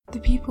The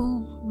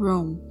people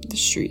roam the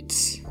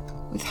streets,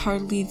 with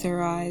hardly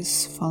their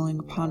eyes falling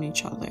upon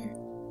each other.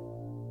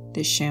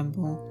 They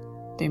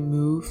shamble, they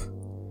move,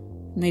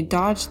 and they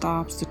dodge the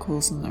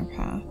obstacles in their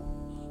path.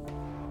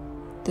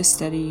 The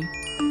steady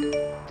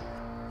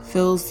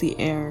fills the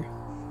air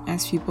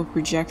as people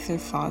project their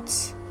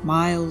thoughts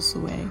miles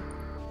away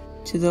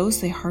to those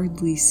they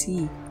hardly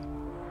see,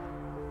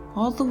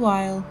 all the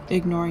while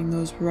ignoring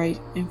those right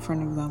in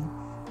front of them.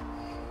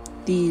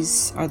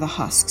 These are the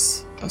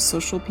husks of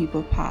social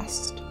people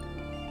past,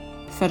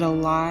 fed a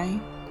lie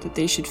that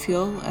they should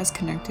feel as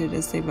connected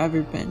as they've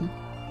ever been,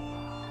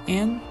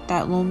 and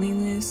that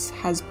loneliness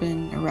has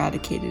been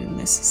eradicated in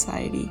this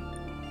society.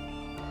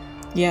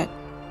 Yet,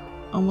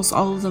 almost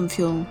all of them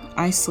feel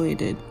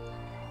isolated,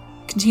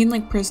 contained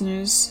like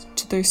prisoners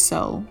to their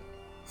cell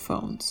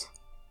phones.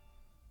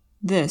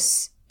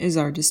 This is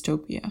our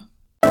dystopia.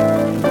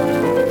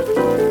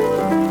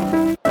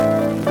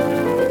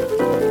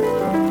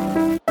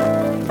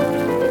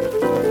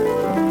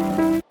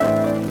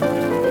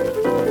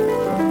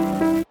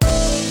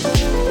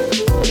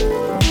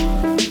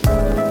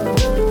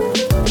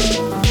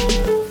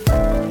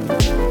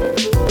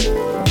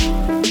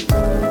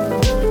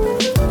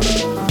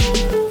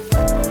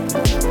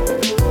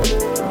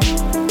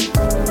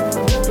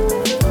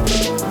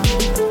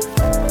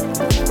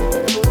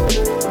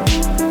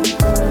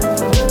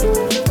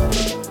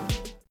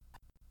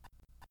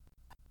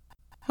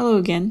 Hello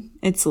again,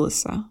 it's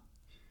Alyssa.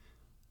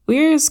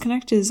 We're as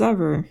connected as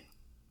ever,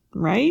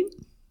 right?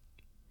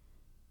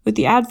 With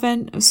the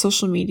advent of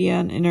social media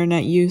and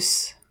internet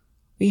use,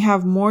 we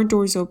have more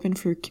doors open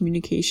for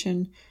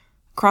communication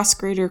across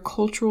greater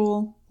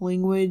cultural,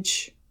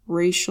 language,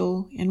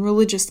 racial, and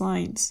religious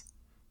lines.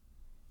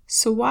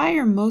 So why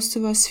are most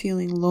of us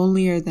feeling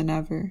lonelier than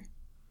ever?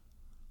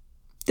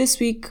 This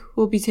week,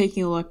 we'll be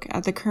taking a look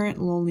at the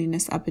current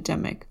loneliness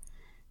epidemic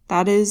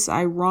that is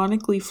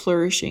ironically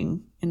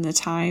flourishing in the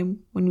time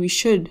when we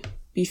should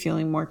be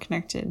feeling more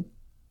connected.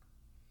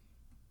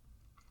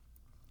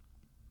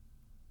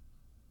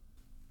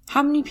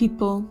 How many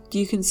people do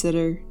you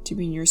consider to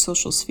be in your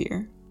social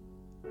sphere?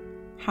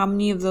 How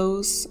many of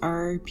those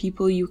are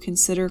people you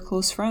consider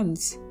close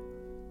friends?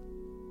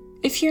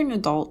 If you're an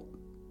adult,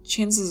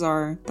 chances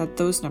are that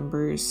those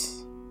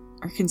numbers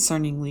are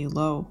concerningly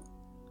low.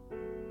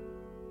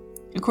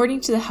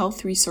 According to the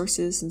Health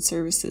Resources and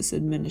Services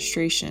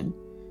Administration,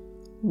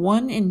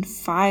 1 in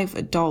 5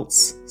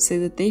 adults say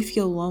that they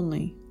feel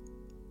lonely,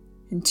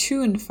 and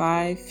 2 in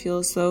 5 feel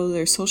as though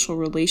their social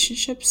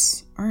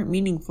relationships aren't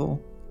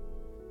meaningful.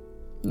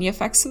 And the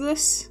effects of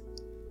this?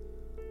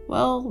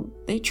 Well,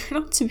 they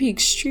turn out to be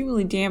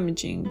extremely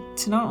damaging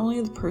to not only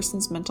the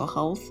person's mental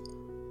health,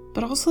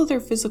 but also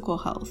their physical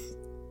health.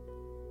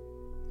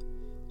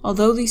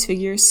 Although these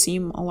figures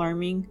seem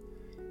alarming,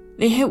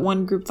 they hit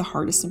one group the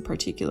hardest in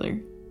particular: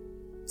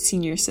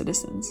 senior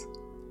citizens.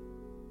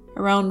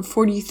 Around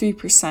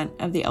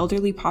 43% of the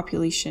elderly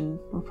population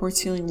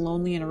reports feeling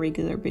lonely on a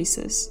regular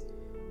basis,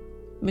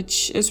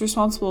 which is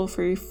responsible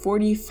for a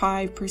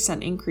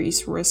 45%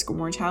 increased risk of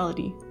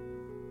mortality.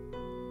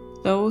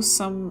 Though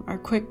some are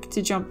quick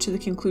to jump to the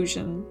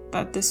conclusion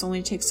that this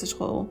only takes a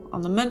toll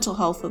on the mental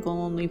health of the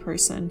lonely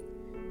person,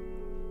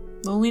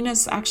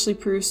 loneliness actually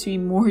proves to be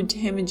more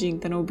damaging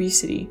than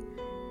obesity,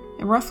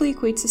 and roughly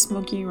equates to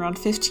smoking around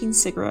 15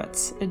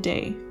 cigarettes a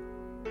day.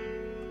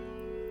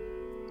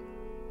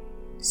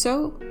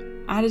 So,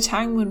 at a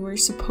time when we're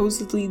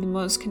supposedly the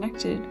most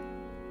connected,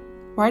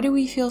 why do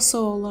we feel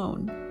so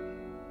alone?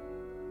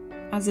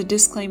 As a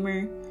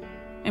disclaimer,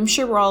 I'm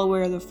sure we're all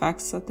aware of the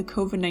effects that the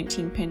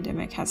COVID-19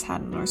 pandemic has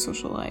had on our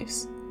social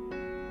lives.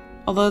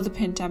 Although the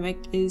pandemic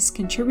is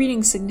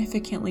contributing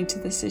significantly to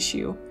this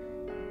issue,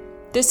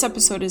 this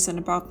episode isn't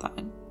about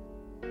that.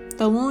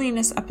 The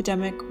loneliness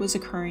epidemic was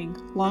occurring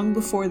long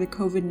before the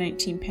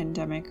COVID-19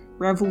 pandemic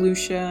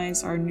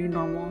revolutionized our new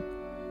normal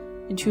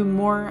into a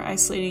more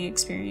isolating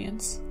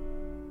experience.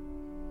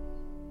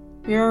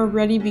 We are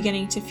already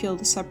beginning to feel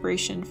the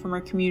separation from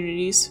our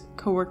communities,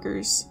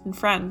 coworkers, and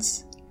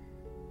friends.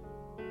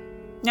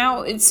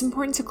 Now, it's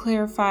important to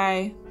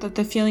clarify that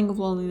the feeling of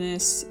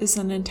loneliness is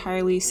an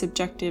entirely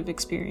subjective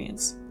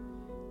experience,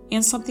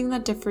 and something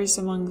that differs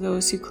among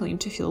those who claim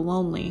to feel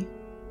lonely.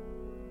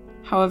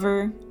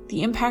 However,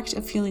 the impact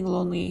of feeling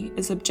lonely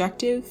is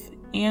objective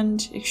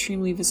and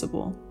extremely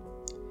visible,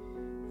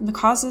 and the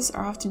causes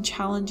are often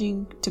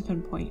challenging to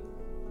pinpoint.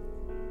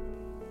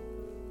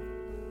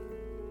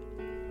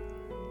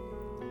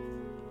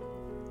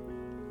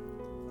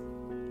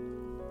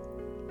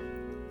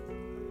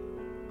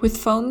 With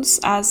phones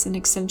as an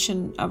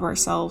extension of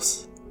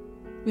ourselves,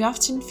 we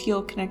often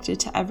feel connected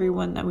to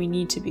everyone that we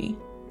need to be.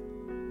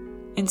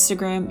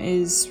 Instagram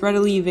is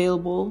readily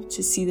available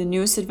to see the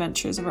newest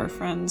adventures of our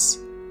friends.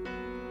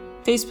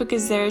 Facebook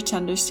is there to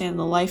understand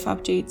the life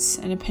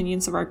updates and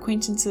opinions of our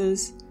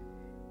acquaintances,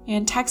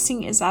 and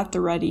texting is at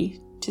the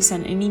ready to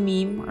send any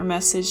meme or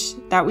message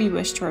that we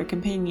wish to our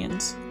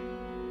companions.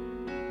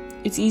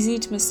 It's easy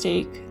to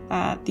mistake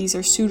that these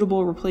are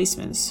suitable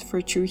replacements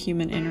for true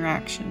human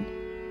interaction.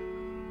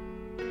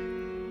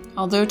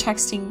 Although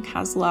texting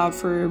has allowed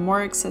for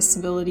more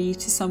accessibility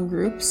to some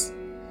groups,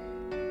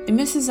 it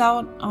misses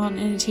out on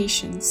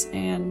annotations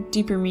and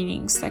deeper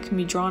meanings that can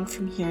be drawn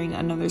from hearing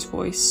another's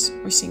voice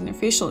or seeing their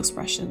facial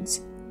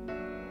expressions.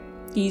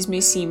 These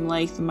may seem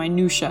like the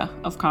minutiae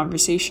of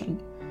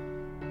conversation,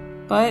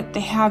 but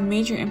they have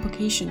major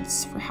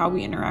implications for how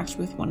we interact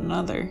with one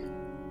another.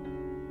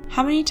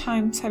 How many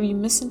times have you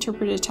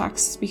misinterpreted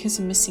texts because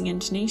of missing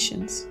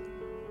intonations?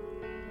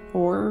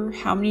 Or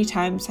how many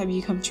times have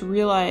you come to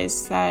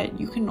realize that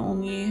you can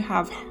only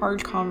have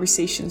hard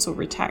conversations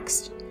over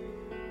text?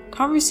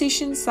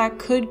 Conversations that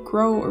could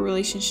grow a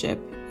relationship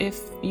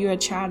if you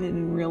had chatted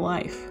in real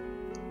life.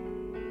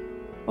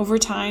 Over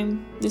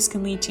time, this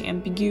can lead to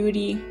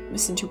ambiguity,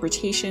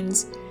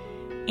 misinterpretations,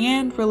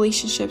 and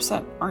relationships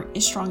that aren't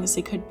as strong as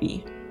they could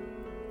be.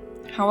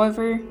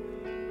 However,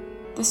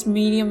 this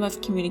medium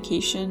of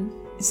communication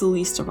is the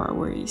least of our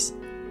worries.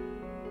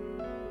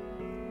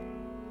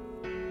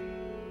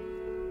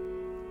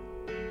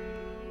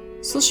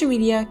 Social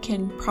media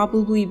can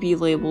probably be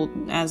labeled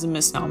as a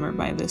misnomer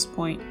by this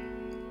point.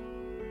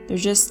 There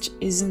just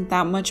isn't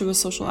that much of a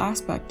social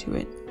aspect to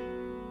it.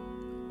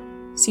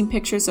 Seeing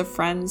pictures of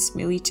friends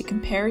may lead to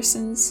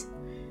comparisons,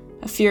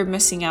 a fear of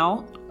missing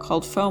out,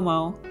 called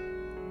FOMO,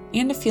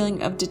 and a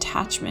feeling of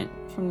detachment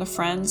from the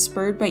friends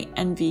spurred by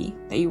envy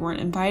that you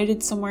weren't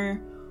invited somewhere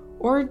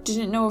or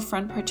didn't know a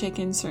friend partook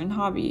in certain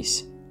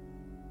hobbies.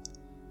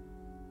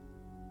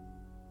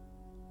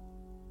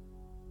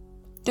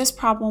 This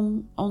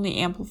problem only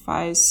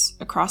amplifies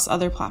across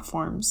other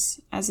platforms,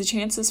 as the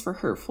chances for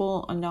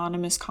hurtful,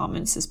 anonymous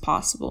comments is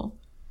possible,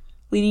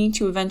 leading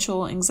to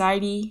eventual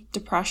anxiety,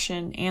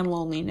 depression, and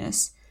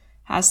loneliness,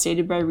 as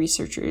stated by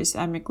researchers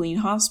at McLean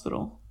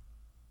Hospital.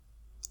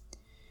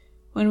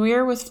 When we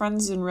are with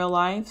friends in real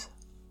life,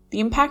 the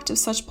impact of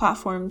such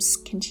platforms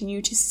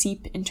continue to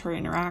seep into our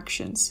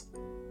interactions.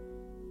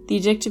 The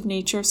addictive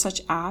nature of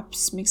such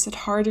apps makes it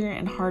harder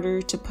and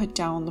harder to put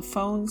down the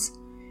phones,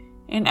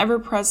 and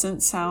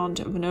ever-present sound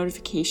of a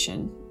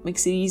notification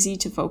makes it easy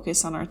to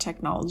focus on our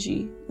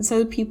technology instead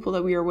of the people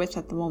that we are with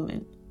at the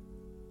moment.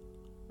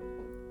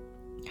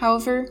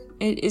 However,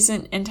 it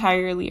isn't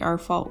entirely our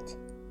fault.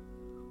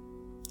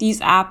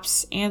 These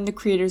apps and the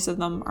creators of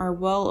them are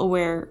well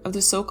aware of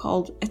the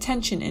so-called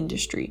attention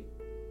industry,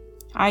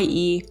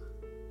 i.e.,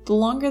 the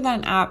longer that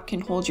an app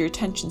can hold your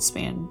attention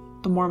span,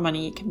 the more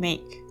money it can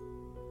make.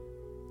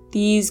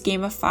 These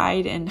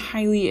gamified and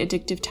highly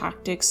addictive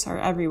tactics are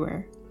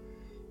everywhere.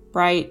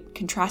 Bright,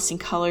 contrasting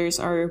colors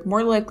are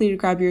more likely to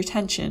grab your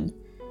attention.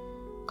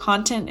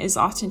 Content is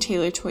often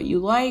tailored to what you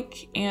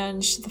like,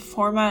 and the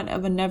format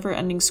of a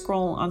never-ending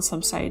scroll on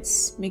some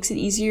sites makes it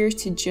easier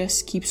to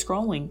just keep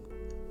scrolling.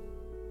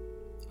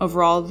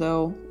 Overall,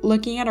 though,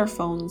 looking at our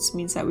phones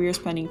means that we are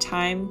spending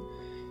time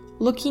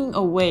looking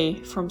away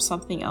from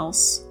something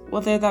else,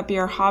 whether that be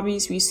our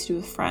hobbies we used to do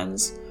with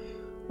friends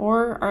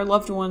or our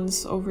loved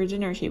ones over a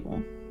dinner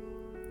table.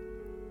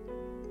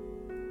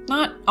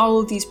 Not all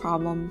of these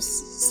problems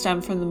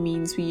stem from the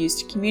means we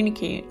use to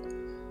communicate,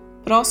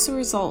 but also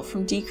result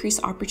from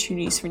decreased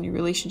opportunities for new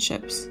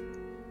relationships.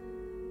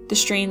 The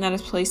strain that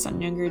is placed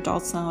on younger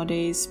adults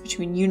nowadays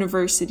between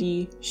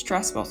university,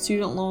 stress about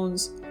student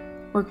loans,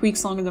 work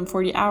weeks longer than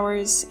 40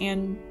 hours,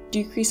 and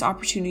decreased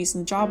opportunities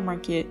in the job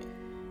market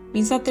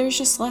means that there's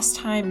just less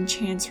time and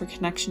chance for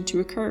connection to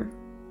occur.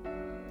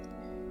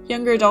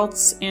 Younger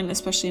adults, and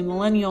especially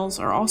millennials,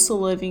 are also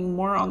living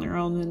more on their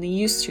own than they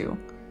used to,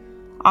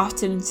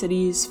 often in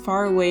cities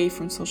far away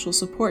from social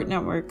support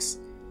networks,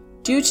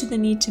 due to the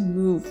need to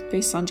move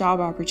based on job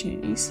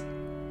opportunities.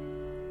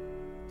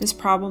 This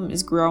problem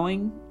is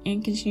growing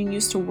and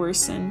continues to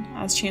worsen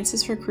as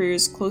chances for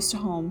careers close to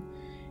home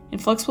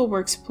and flexible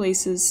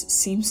workplaces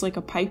seems like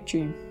a pipe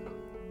dream.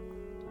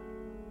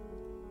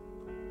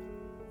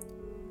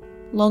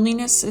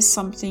 Loneliness is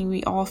something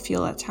we all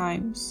feel at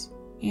times,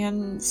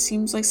 and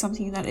seems like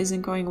something that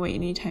isn't going away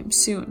anytime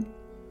soon,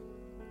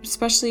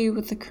 especially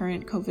with the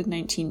current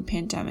COVID-19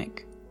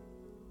 pandemic.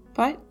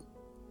 But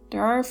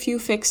there are a few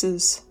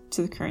fixes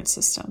to the current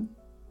system.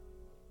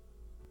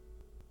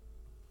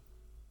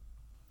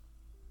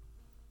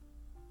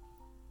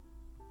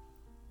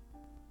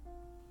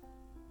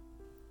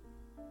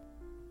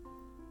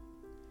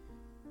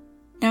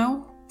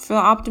 Now, for the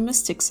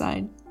optimistic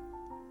side.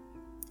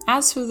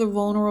 As for the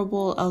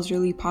vulnerable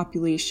elderly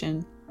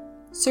population,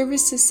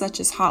 services such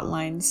as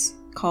hotlines,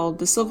 called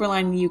the Silver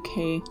Line in the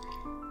UK,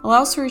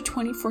 allows for a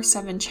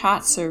 24/7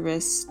 chat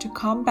service to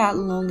combat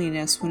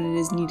loneliness when it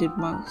is needed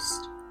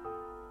most.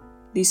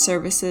 These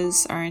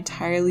services are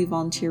entirely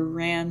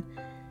volunteer-ran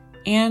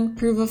and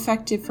prove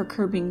effective for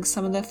curbing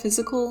some of the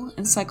physical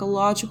and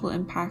psychological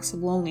impacts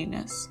of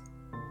loneliness.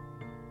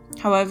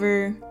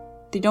 However,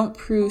 they don't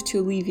prove to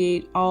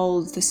alleviate all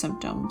of the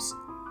symptoms.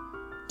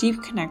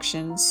 Deep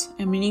connections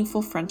and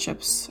meaningful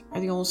friendships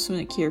are the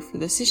ultimate cure for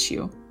this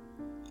issue.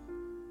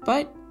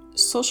 But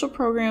social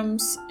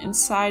programs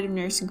inside of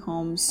nursing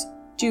homes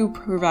do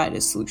provide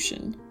a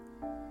solution.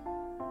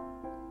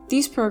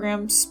 These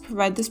programs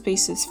provide the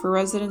spaces for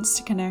residents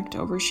to connect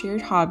over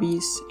shared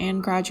hobbies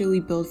and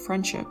gradually build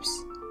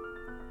friendships.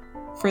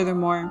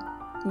 Furthermore,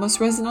 most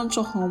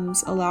residential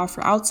homes allow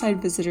for outside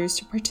visitors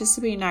to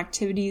participate in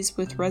activities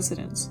with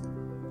residents,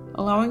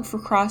 allowing for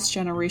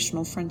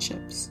cross-generational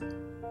friendships.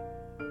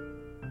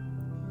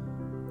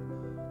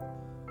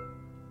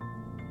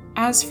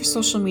 As for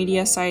social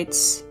media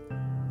sites,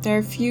 there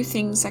are few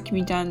things that can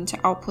be done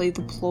to outplay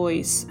the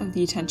ploys of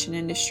the attention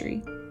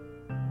industry.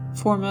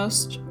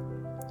 Foremost,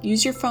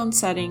 use your phone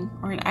setting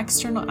or an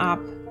external app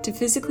to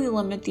physically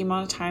limit the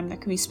amount of time that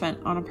can be spent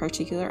on a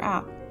particular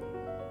app.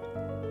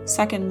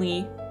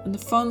 Secondly, in the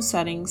phone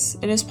settings,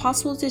 it is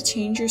possible to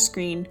change your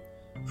screen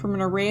from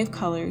an array of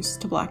colors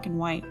to black and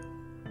white.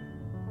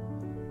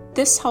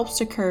 This helps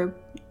to curb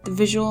the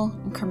visual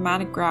and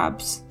chromatic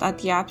grabs that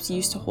the apps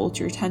use to hold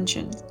your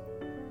attention.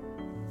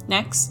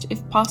 Next,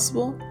 if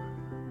possible,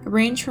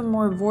 arrange for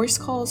more voice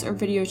calls or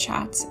video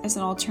chats as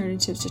an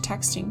alternative to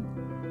texting.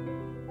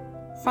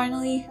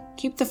 Finally,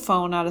 keep the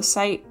phone out of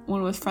sight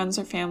when with friends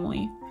or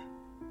family.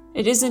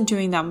 It isn't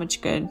doing that much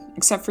good,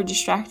 except for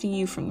distracting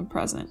you from the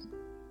present.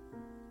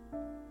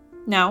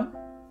 Now,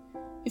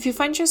 if you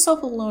find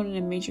yourself alone in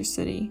a major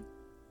city,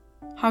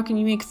 how can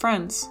you make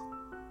friends?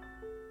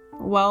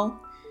 Well,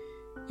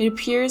 it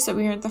appears that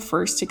we aren't the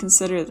first to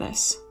consider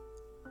this.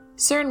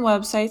 Certain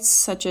websites,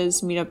 such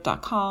as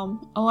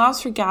meetup.com,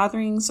 allows for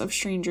gatherings of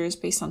strangers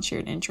based on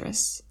shared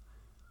interests.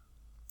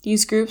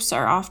 These groups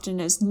are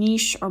often as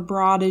niche or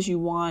broad as you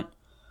want,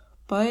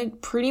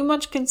 but pretty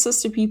much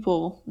consist of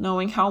people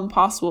knowing how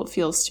impossible it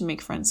feels to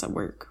make friends at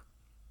work.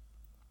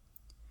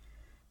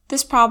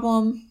 This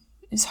problem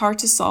is hard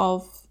to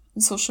solve,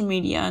 and social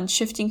media and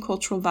shifting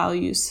cultural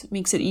values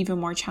makes it even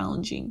more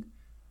challenging.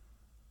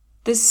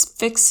 This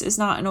fix is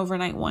not an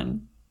overnight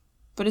one,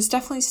 but it's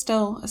definitely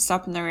still a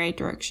step in the right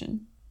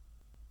direction.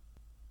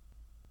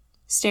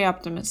 Stay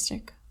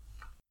optimistic.